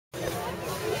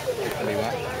Somebody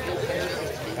what?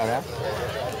 Oh, yeah?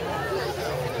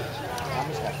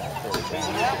 Mama's got that for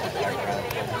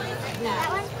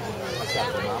what's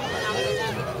that for Mama?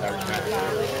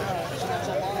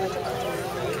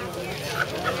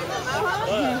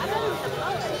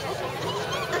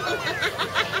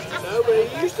 Nobody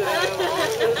used to have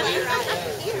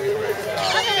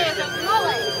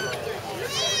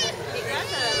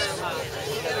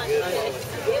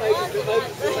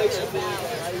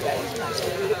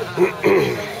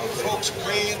Folks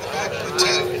way in the back of the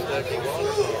tent.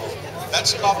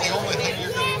 That's about the only thing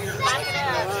you're going to hear.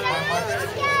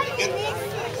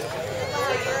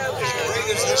 As great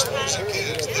as this music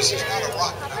is, this is not a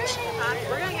rock concert.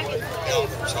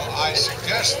 So I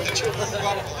suggest that you move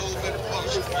up a little bit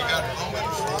closer. We got room in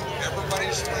front.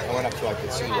 Everybody's I went up so I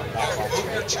could see what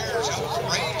move your chairs out. The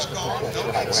rain's gone.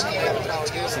 Nobody's standing out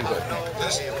here.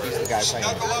 Just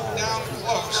snuggle up down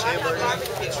close.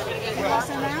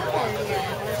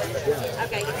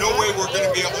 No way we're going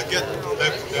to be able to get the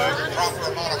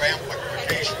proper amount of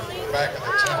amplification back in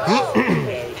the tent.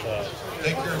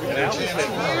 Take your chance.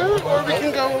 or we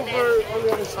can go over on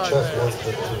the other side.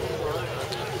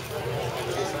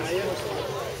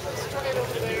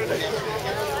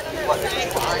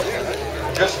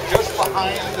 Just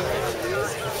behind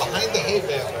the hay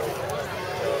bale.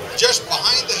 Just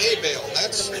behind the hay bale.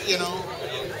 That's, you know.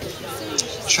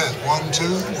 Check. 1, 2,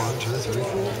 1, 2, 3, 4.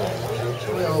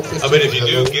 I mean, if you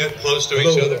do get close to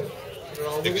each other,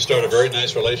 you can start a very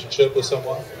nice relationship with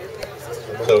someone.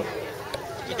 So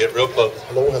you get real close.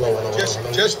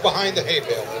 Just behind the hay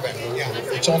bale. Yeah.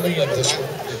 It's only in this one.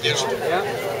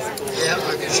 Yeah,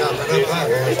 I can shop it up.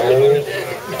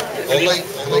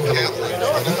 Only Catholic.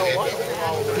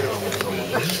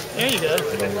 There you go.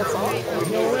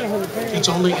 It's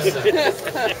only in that.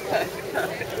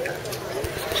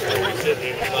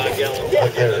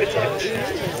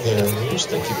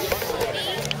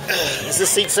 Is this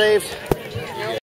seat saved?